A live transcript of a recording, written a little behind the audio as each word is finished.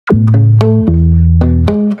Hello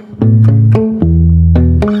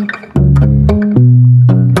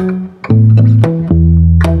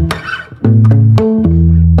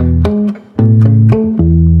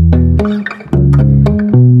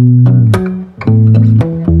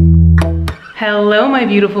my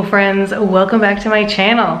beautiful friends, welcome back to my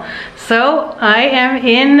channel. So I am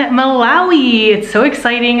in Malawi. It's so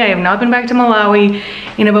exciting. I have not been back to Malawi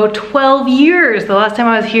in about 12 years. The last time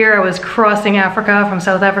I was here, I was crossing Africa from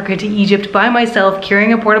South Africa to Egypt by myself,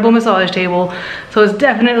 carrying a portable massage table. So it's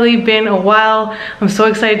definitely been a while. I'm so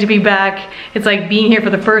excited to be back. It's like being here for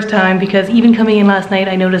the first time, because even coming in last night,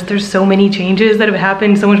 I noticed there's so many changes that have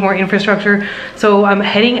happened, so much more infrastructure. So I'm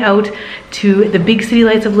heading out to the big city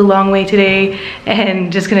lights of Lilongwe today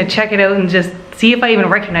and just gonna check it out and just see if I even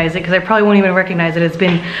recognize it, because I probably won't even recognize it. It's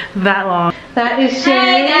been that long. That is Shay.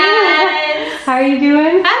 Hi guys! How are you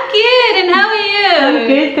doing? I'm good, and how are you? I'm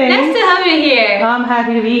good, thanks. Nice to have you here. I'm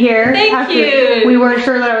happy to be here. Thank you. We weren't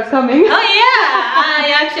sure that I was coming. Oh yeah,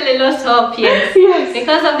 I actually lost hope, yes. Yes.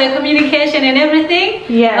 Because of the communication and everything.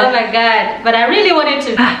 Yeah. Oh my god, but I really wanted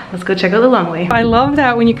to. Let's go check out the Lilongwe. I love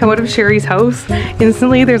that when you come out of Sherry's house,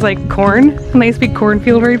 instantly there's like corn, a nice big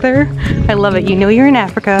cornfield right there. I love it. You know you're in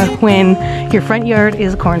Africa when your front yard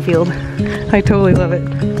is a cornfield. I totally love it.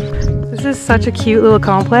 This is such a cute little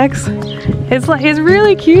complex. It's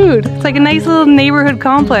really cute. It's like a nice little neighborhood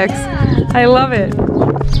complex. I love it.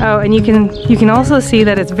 Oh, and you can also see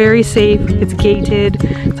that it's very safe. It's gated.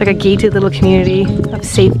 It's like a gated little community of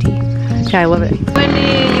safety. Yeah, I love it. When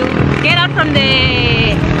you get out from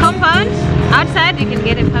the compound, outside you can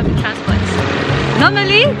get a public transport.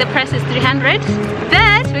 Normally the price is 300,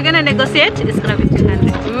 but we're gonna negotiate. It's gonna be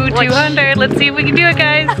 200. Ooh, 200. Let's see if we can do it,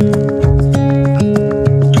 guys.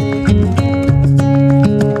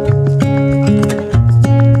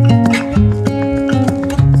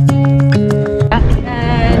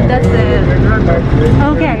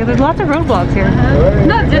 Okay, there's lots of roadblocks here.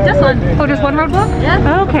 No, just one. Oh, just one roadblock?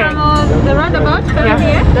 Yeah. Okay. From the roundabout Yeah.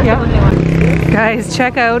 here, that's the only one. Guys,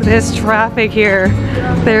 check out this traffic here.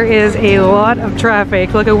 There is a lot of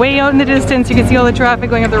traffic. Look, way out in the distance, you can see all the traffic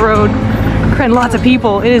going up the road. And lots of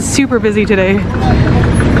people. It is super busy today.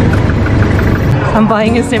 I'm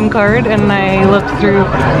buying a SIM card, and I looked through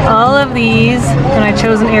all of these and I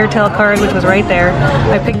chose an Airtel card, which was right there.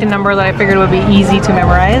 I picked a number that I figured would be easy to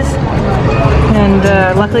memorize, and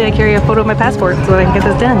luckily I carry a photo of my passport so I can get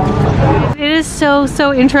this done. It is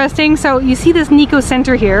so interesting. So you see this Nico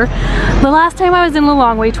Center here. The last time I was in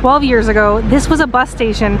Lilongwe 12 years ago, this was a bus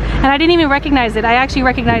station and I didn't even recognize it. I actually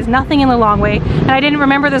recognized nothing in Lilongwe, and I didn't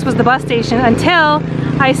remember this was the bus station until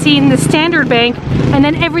I seen the Standard Bank, and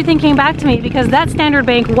then everything came back to me, because that Standard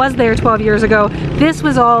Bank was there 12 years ago. This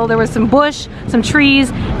was all, there was some bush, some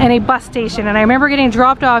trees, and a bus station. And I remember getting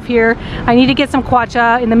dropped off here. I need to get some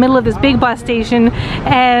kwacha in the middle of this big bus station,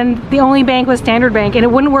 and the only bank was Standard Bank, and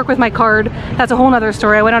it wouldn't work with my card. That's a whole nother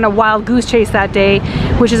story. I went on a wild goose chase that day,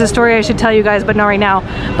 which is a story I should tell you guys, but not right now.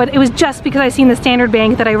 But it was just because I seen the Standard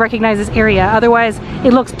Bank that I recognized this area. Otherwise,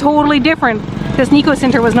 it looks totally different. This Nico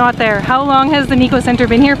Center was not there. How long has the Nico Center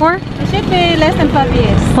been here for? It should be less than 5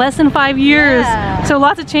 years. Less than 5 years. Yeah. So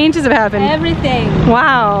lots of changes have happened. Everything.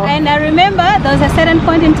 Wow. And I remember there was a certain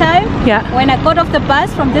point in time, Yeah. when I got off the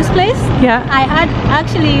bus from this place, Yeah. I had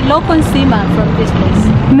actually Lokonsima from this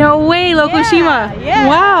place. No way, Lokoshima. Yeah.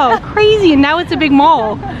 Wow, crazy. And now it's a big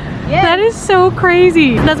mall. Yeah. That is so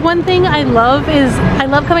crazy. That's one thing I love, is I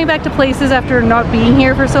love coming back to places after not being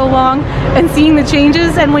here for so long and seeing the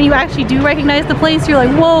changes, and when you actually do recognize the place, you're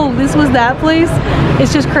like, whoa, this was that place.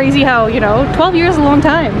 It's just crazy how, you know, 12 years is a long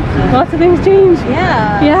time. Lots of things change.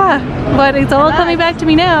 Yeah. Yeah, but it's all coming back to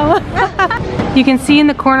me now. You can see in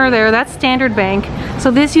the corner there, that's Standard Bank.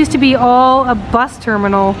 So this used to be all a bus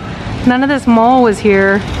terminal. None of this mall was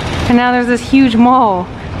here, and now there's this huge mall.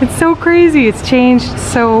 It's so crazy. It's changed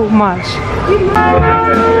so much. A little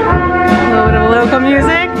bit of local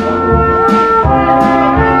music.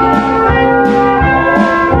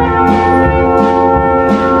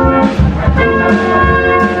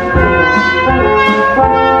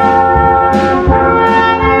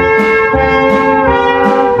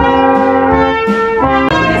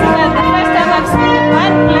 This is the first time I've seen a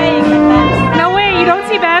band playing like that. No way, you don't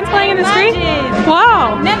see bands playing in the street? Imagine.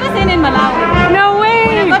 Wow. Never seen in Malawi. No way.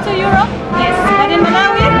 Go to Europe? Yes. But in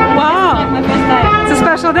Malawi? Wow. This is like my first time. It's a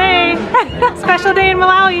special day. Special day in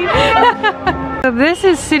Malawi. So this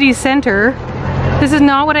is city center. This is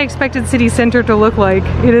not what I expected city center to look like.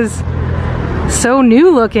 It is so new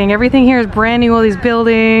looking. Everything here is brand new, all these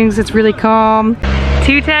buildings. It's really calm.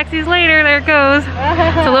 2 taxis later, there it goes.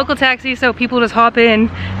 It's a local taxi, so people just hop in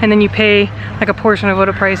and then you pay like a portion of what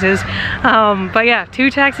a price is. But yeah, 2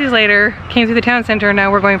 taxis later, came through the town center, and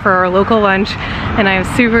now we're going for our local lunch, and I am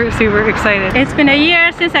super excited. It's been a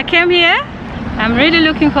year since I came here. I'm really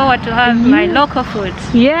looking forward to have my local food.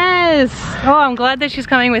 Yes! Oh, I'm glad that she's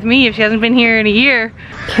coming with me if she hasn't been here in a year.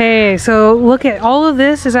 Okay, so look at all of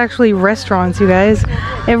this is actually restaurants, you guys.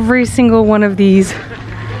 Every single one of these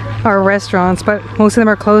are restaurants, but most of them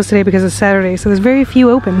are closed today because it's Saturday, so there's very few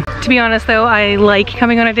open. To be honest though, I like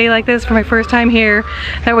coming on a day like this for my first time here.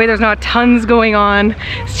 That way there's not tons going on.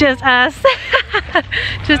 It's just us.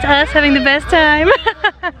 Just us having the best time.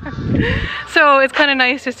 So it's kind of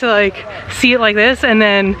nice just to like see it like this, and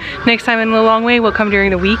then next time in Lilongwe we'll come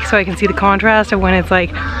during the week so I can see the contrast of when it's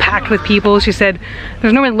like packed with people. She said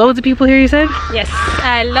there's normally loads of people here, you said? Yes,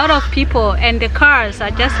 a lot of people, and the cars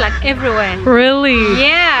are just like everywhere. Really?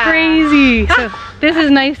 Yeah. Crazy. So this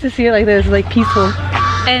is nice to see it like this, like peaceful.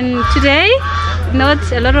 And today, not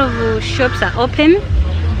a lot of shops are open,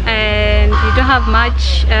 and you don't have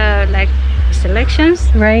much like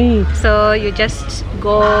selections. Right. So you just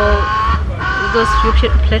go those few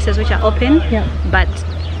places which are open. Yeah. But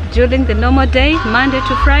during the normal day, Monday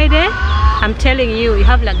to Friday, I'm telling you, you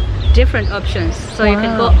have like different options. So you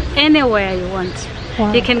can go anywhere you want.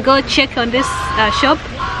 Wow. You can go check on this shop.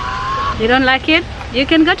 You don't like it, you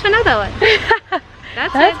can go to another one.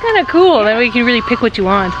 That's kind of cool. Then we can really pick what you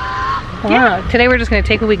want. Wow. Yeah. Today we're just gonna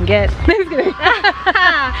take what we can get.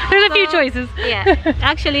 There's a few choices. Yeah.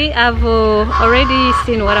 Actually, I've already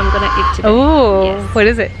seen what I'm gonna eat today. Oh, yes. What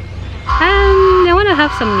is it? I want to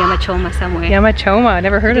have some nyama choma somewhere. Nyama choma.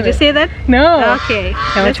 Never heard of it. Did you say that? No. Okay.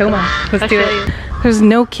 Nyama choma. Let's do show it. you. There's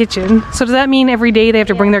no kitchen. So does that mean every day they have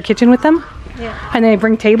to bring their kitchen with them? Yeah. And they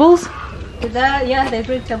bring tables? Yeah, they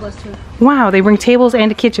bring tables too. Wow, they bring tables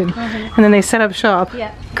and a kitchen. And then they set up shop.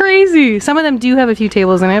 Yeah. Crazy. Some of them do have a few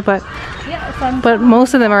tables in it, but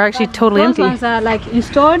most of them are actually totally empty. Those ones are like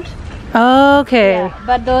installed. Okay. Yeah.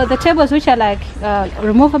 But the tables which are like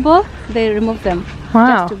removable, they remove them.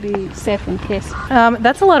 Wow. Just to be safe in case.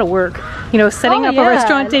 That's a lot of work. You know, setting up a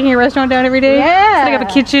restaurant, taking a restaurant down every day. Yeah. Setting up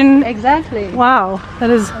a kitchen. Exactly. Wow. That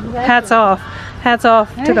is hats off. Hats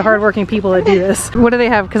off to the hardworking people that do this. What do they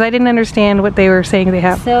have? Because I didn't understand what they were saying they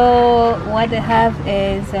have. So what they have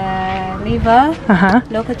is liver,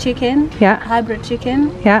 local chicken, hybrid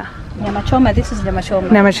chicken. Yeah. Nyama choma. This is nyama choma.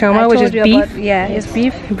 Nyama choma, which is beef. It's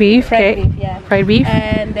beef. Beef. Fried Okay. beef, yeah. Fried beef.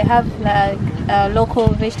 And they have like local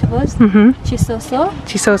vegetables. Chisoso.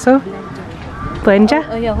 Chisoso. Blenja.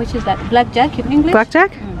 Oh yeah, which is that? Blackjack in English?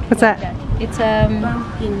 Blackjack? What's that? It's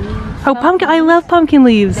Oh, pumpkin. I love pumpkin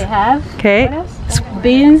leaves. They have. Okay. What else?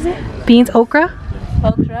 Beans. Beans, okra.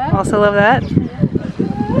 Okra. Also love that.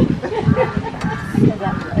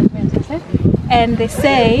 And they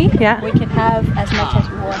say we can have as much as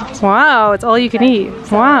we want. Wow, it's all you can eat.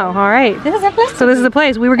 Wow, all right. This is a place. So this is the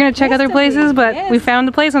place. We were going to check other places, but we found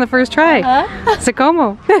the place on the first try.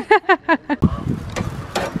 Sakomo.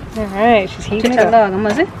 All right, she's heating it up.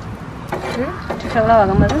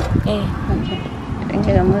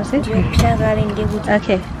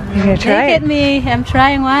 Okay. You're going to try Look at me. I'm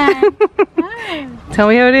trying one. Tell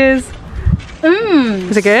me how it is.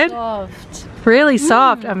 Is it good? Soft. Really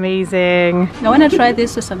soft. Amazing. I want to try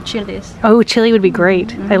this with some chilies. Oh, chili would be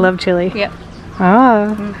great. I love chili. Yep.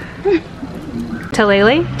 Ah.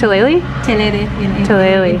 Telele? Telele? Telele.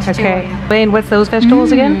 Telele. Okay. And what's those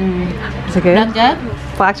vegetables again? Is it good? Blackjack.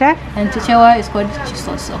 Blackjack? And chichewa is called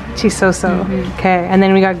chisoso. Chisoso. Okay. And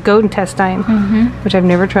then we got goat intestine, which I've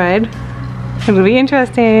never tried. It'll be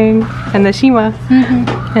interesting. And the shima.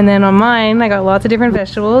 And then on mine, I got lots of different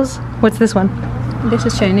vegetables. What's this one? This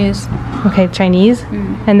is Chinese. Okay, Chinese.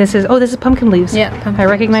 And this is, this is pumpkin leaves. Yeah, pumpkin I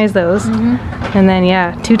recognize those. And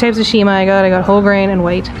then, 2 types of shima I got whole grain and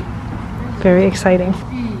white. Very exciting.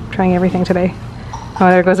 Trying everything today. Oh,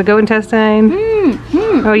 there goes a goat intestine.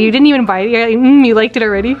 Oh, you didn't even bite it. You're like, you liked it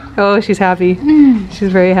already? Oh, she's happy.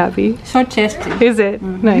 She's very happy. So tasty. Is it?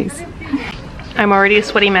 Nice. I'm already a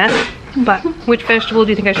sweaty mess, but which vegetable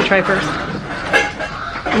do you think I should try first?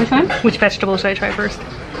 Which one? Which vegetable should I try first?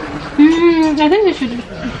 I think we should,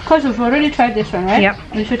 because we've already tried this one, right? Yep.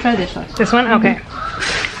 We should try this one. This one? Okay.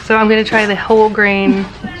 So I'm going to try the whole grain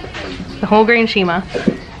shima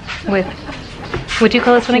with, what do you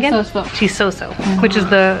call this one again? Chisoso. Chisoso, which is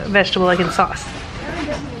the vegetable like in sauce.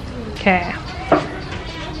 Okay.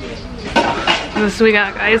 This is what we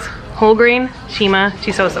got, guys. Whole grain shima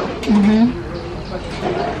chisoso.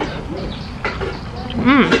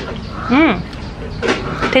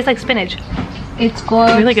 Tastes like spinach. It's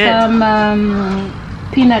got really good. some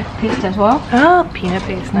peanut paste as well. Oh, peanut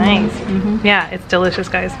paste, nice. Yeah, it's delicious,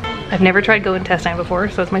 guys. I've never tried goat intestine before,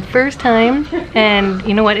 so it's my first time. And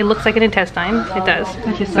you know what? It looks like an intestine. It does.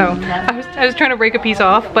 So I was trying to break a piece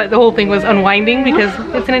off, but the whole thing was unwinding because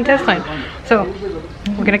it's an intestine. So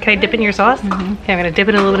we're gonna, can I dip it in your sauce? Okay, I'm gonna dip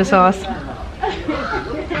it in a little bit of sauce.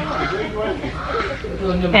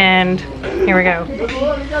 And here we go.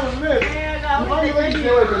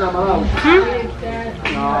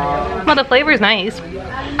 Well, the flavor is nice.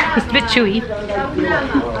 It's a bit chewy,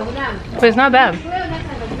 but it's not bad.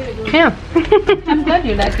 Yeah. I'm glad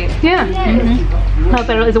you like it. Yeah.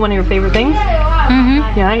 Is it one of your favorite things?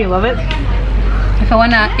 Yeah, you love it? If I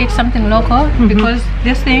wanna eat something local, because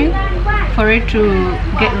this thing, for it to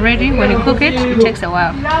get ready, when you cook it, it takes a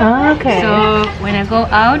while. Okay. So when I go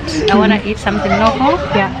out, I wanna eat something local.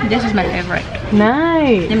 Yeah. This is my favorite.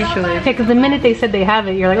 Nice. Let me show you. Yeah, because the minute they said they have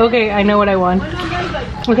it, you're like, okay, I know what I want.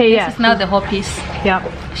 Okay, yeah. This is now the whole piece. Yeah.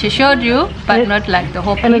 She showed you, but not like the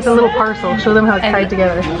whole piece. And it's a little parcel. Show them how it's tied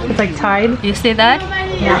together. It's like tied. You see that?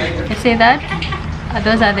 Yeah. You see that?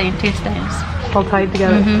 Those are the intestines. All tied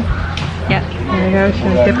together. Yeah. There you go. Should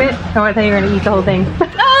we dip it? Oh, I thought you were going to eat the whole thing.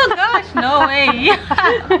 Oh gosh, no way.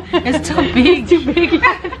 It's too big. Too big. I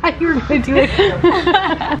thought you were going to do it.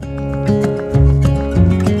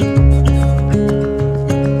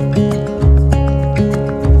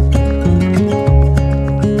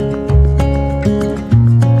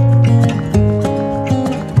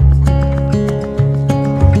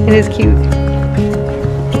 It is cute.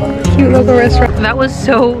 Cute local restaurant. That was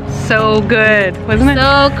so good, wasn't it?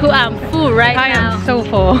 So cool. I'm full right now. I am so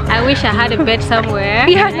full. I wish I had a bed somewhere.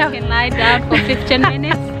 Yeah, and I can lie down for 15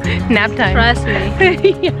 minutes. Nap time. Trust me.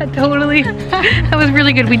 Yeah, totally. That was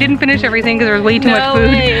really good. We didn't finish everything because there was way too much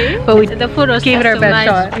food. Way. But we the food was gave it our best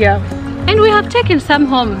shot. Yeah. And we have taken some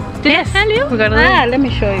home. Did I tell you? We got a let me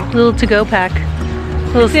show you. little to-go pack.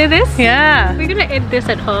 See this? Yeah. We're gonna eat this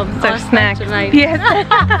at home. It's our snack tonight. Yes.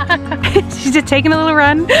 She's just taking a little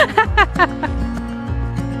run.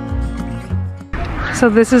 So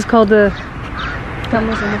this is called the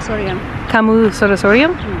Camus Sanatorium. Camus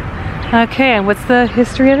Sanatorium? Okay, and what's the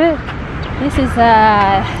history of it? This is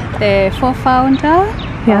the founder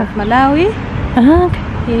of Malawi. Okay.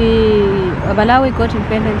 Malawi got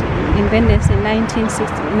independence in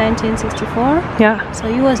 1964. Yeah. So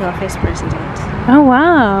he was our first president. Oh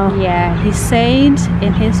wow. Yeah, he said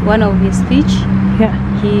in one of his speech,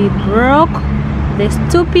 he broke the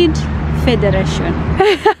stupid federation.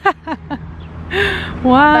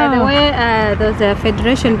 Wow. By the way, there's a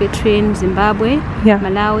federation between Zimbabwe,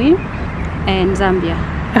 Malawi, and Zambia.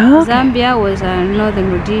 Oh, okay. Zambia was northern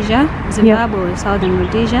Rhodesia, Zimbabwe was southern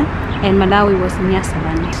Rhodesia, and Malawi was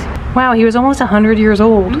Nyasaland. Wow, he was almost 100 years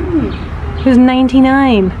old. He was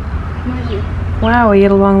 99. Imagine. Wow, he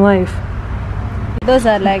had a long life. Those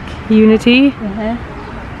are like unity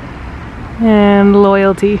and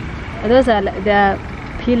loyalty. Those are the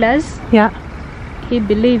pillars. Yeah. He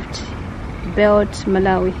believed built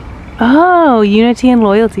Malawi. Oh, unity and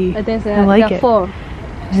loyalty. I like it. 4.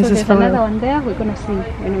 So there's another one there. We're gonna see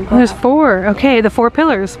when we go. There's 4. Okay, the 4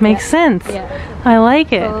 pillars makes sense. Yeah. I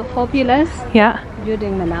like it. So 4 pillars. Yeah.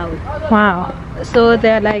 Building Malawi. Wow. So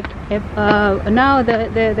they're like now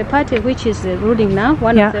the party which is ruling now.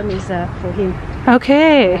 One of them is for him.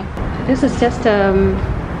 Okay. This is just a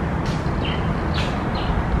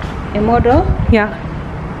model. Yeah.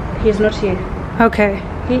 He's not here. Okay.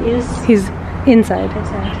 He's inside.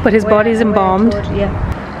 But his body's embalmed.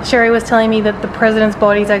 Sherry was telling me that the president's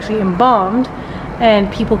body is actually embalmed and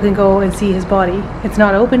people can go and see his body. It's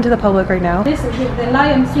not open to the public right now. This is the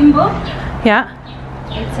lion symbol. Yeah.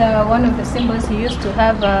 It's one of the symbols. He used to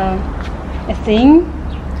have a thing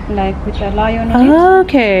like with a lion on it.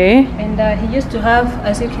 Okay. And he used to have,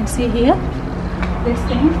 as you can see here, this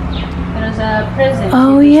thing. There was a present.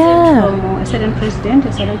 Oh yeah. From a certain president,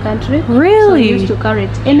 a certain country. Really? So he used to carry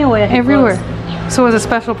it anywhere. Everywhere. So it was a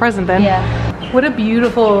special present then. Yeah. What a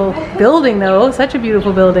beautiful building though. Such a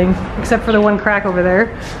beautiful building. Except for the one crack over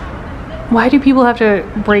there. Why do people have to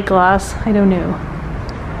break glass? I don't know.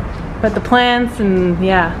 But the plants and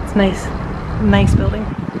yeah, it's nice. Nice building.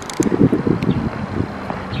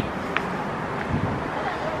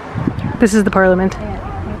 This is the parliament.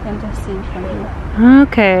 Yeah, you can just see it from here.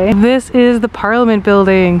 Okay, this is the parliament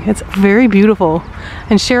building. It's very beautiful.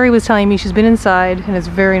 And Sherry was telling me she's been inside and it's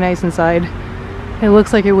very nice inside. It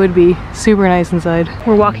looks like it would be super nice inside.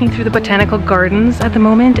 We're walking through the botanical gardens at the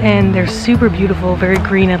moment and they're super beautiful, very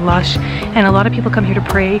green and lush. And a lot of people come here to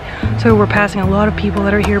pray. So we're passing a lot of people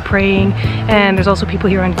that are here praying. And there's also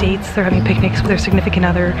people here on dates. They're having picnics with their significant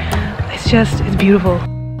other. It's beautiful.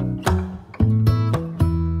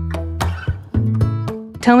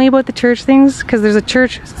 tell me about the church things, because there's a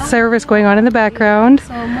church service going on in the background.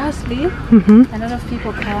 So mostly, a lot of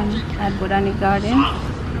people come at Botanic Garden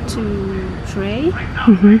to pray.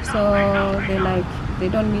 So they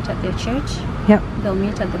don't meet at their church. Yep. They'll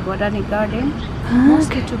meet at the Botanic Garden,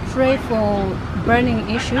 mostly to pray for burning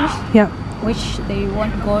issues, Yep. which they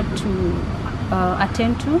want God to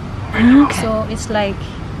attend to. So it's like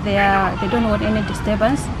they don't want any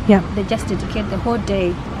disturbance. Yep. They just dedicate the whole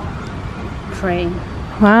day praying.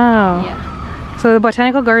 Wow. Yeah. So the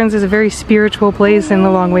Botanical Gardens is a very spiritual place in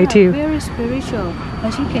Lilongwe too. Very spiritual.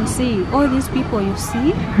 As you can see, all these people you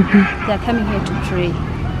see, they're coming here to pray.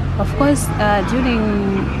 Of course,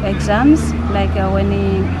 during exams, like when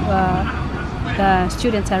the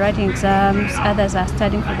students are writing exams, others are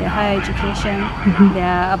studying for their higher education, they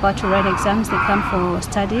are about to write exams, they come for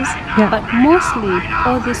studies. But mostly,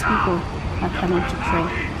 all these people are coming to pray.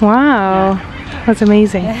 Wow. That's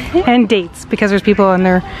amazing. And dates, because there's people on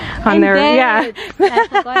their I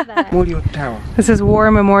forgot that. Memorial Tower. This is War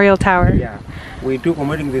Memorial Tower. Yeah. We do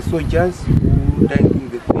commemorating the soldiers who died in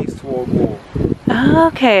the First World War.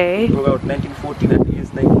 Okay. About 1914 and years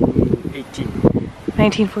 1918.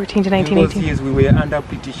 1914 to In 1918. those years we were under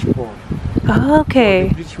British rule. Okay.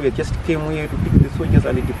 So the British just came here to pick the soldiers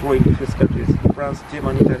and deploy in different countries. France,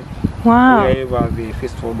 Germany, Italy. Wow. Wherever the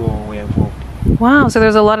First World War were involved. Wow, so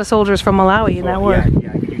there's a lot of soldiers from Malawi in that war.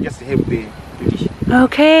 Yeah, you just help the British.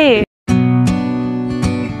 Okay.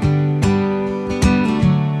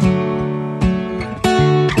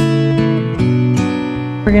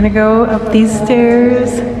 We're gonna go up these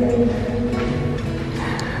stairs.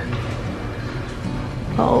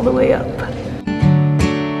 All the way up.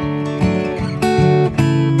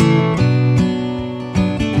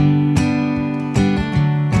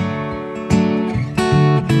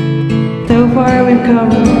 So far we've come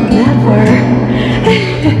that far.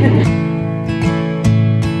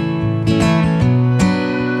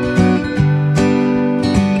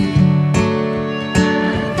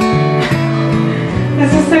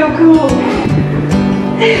 This is so cool.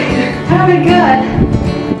 Oh my god.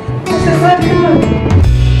 This is so cool.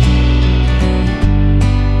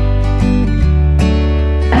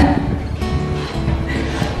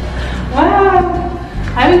 Wow.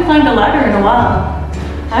 I haven't climbed a ladder in a while.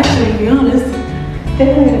 Actually, to be honest. I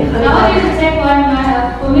want you to take one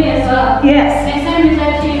for me as well. Yes. Next time you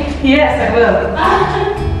touch it. Yes, I will.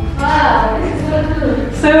 Wow, this is so cool.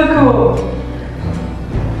 So cool.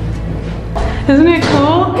 Isn't it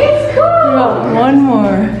cool? It's cool. Oh, one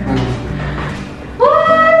more.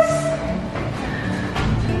 What?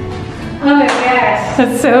 Oh my gosh.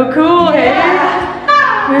 That's so cool. Yeah.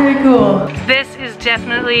 Very cool. This is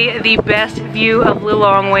definitely the best view of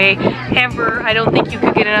Lilongwe ever. I don't think you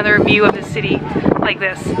could get another view of the city like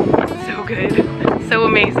this. So good. So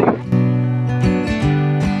amazing.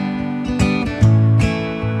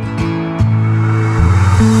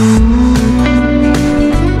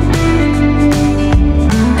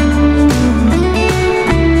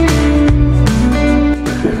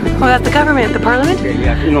 Oh, that's the government, the parliament? Okay,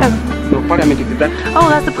 yeah, no, parliament is that. Oh,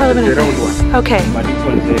 that's the parliament. The round one. Okay. But this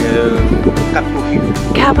one is Capitol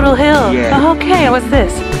Hill. Capitol Hill. Yeah. Okay, what's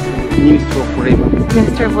this? Minister of Labor.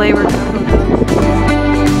 Minister of Labor, Capitol Hill.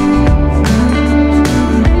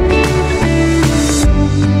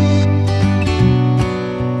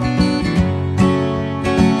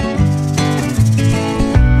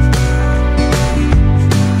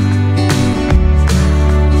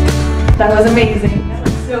 That was amazing. That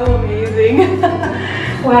was so amazing.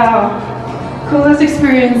 Wow. Coolest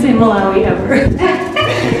experience in Malawi ever.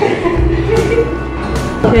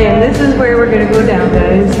 Okay, and this is where we're going to go down,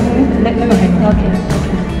 guys. Okay.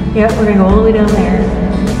 Yep, we're going to go all the way down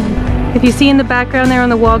there. If you see in the background there on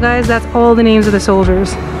the wall, guys, that's all the names of the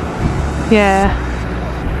soldiers. Yeah.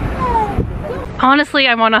 Honestly,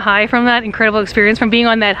 I'm on a high from that incredible experience, from being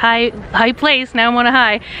on that high place. Now I'm on a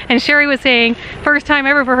high. And Sherry was saying, first time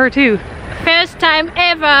ever for her too. First time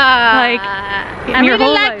ever. Like, I really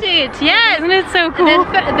liked it. Yes. Isn't it so cool?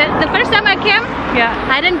 The first time I came, Yeah.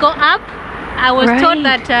 I didn't go up. I was told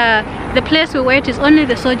that the place we wait is only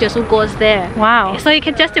the soldiers who goes there. Wow. So you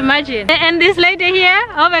can just imagine. And this lady here,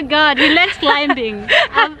 oh my god, he likes climbing.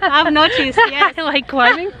 I've noticed, yes. I like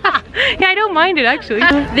climbing. Yeah, I don't mind it actually.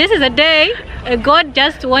 This is a day God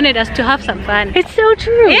just wanted us to have some fun. It's so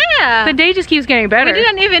true. Yeah. The day just keeps getting better. We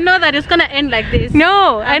didn't even know that it's gonna end like this.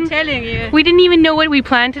 No, I'm telling you. We didn't even know what we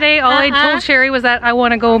planned today. All I told Sherry was that I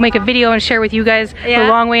want to go make a video and share with you guys the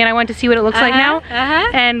long way, and I want to see what it looks like now.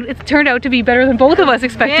 And it turned out to be better than both of us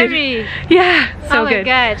expected. Very. Malawi. Yeah, so oh good. my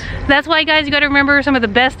god. That's why, guys, you got to remember some of the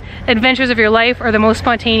best adventures of your life are the most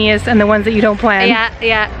spontaneous and the ones that you don't plan.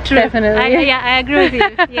 Yeah, true. Definitely. Yeah, I agree with you.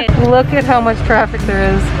 Yes. Look at how much traffic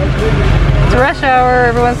there is. It's rush hour,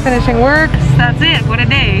 everyone's finishing work. That's it. What a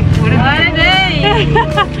day. What a day.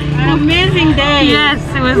 An amazing day. Yes,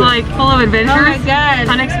 it was like full of adventures. Oh my god.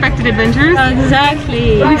 Unexpected adventures.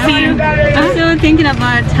 Exactly. We've seen. I'm still thinking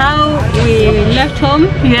about how we left home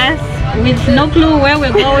Yes. with no clue where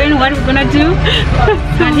we're going, what we're gonna do.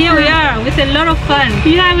 And here we are with a lot of fun.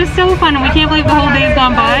 Yeah, it was so fun, and we can't believe the whole day's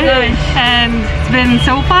gone by. And it's been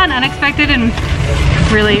so fun, unexpected, and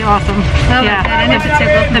really awesome. Oh yeah, my God, I need to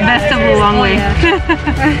take off the my best of glasses. Lilongwe.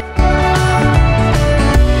 Oh, yeah.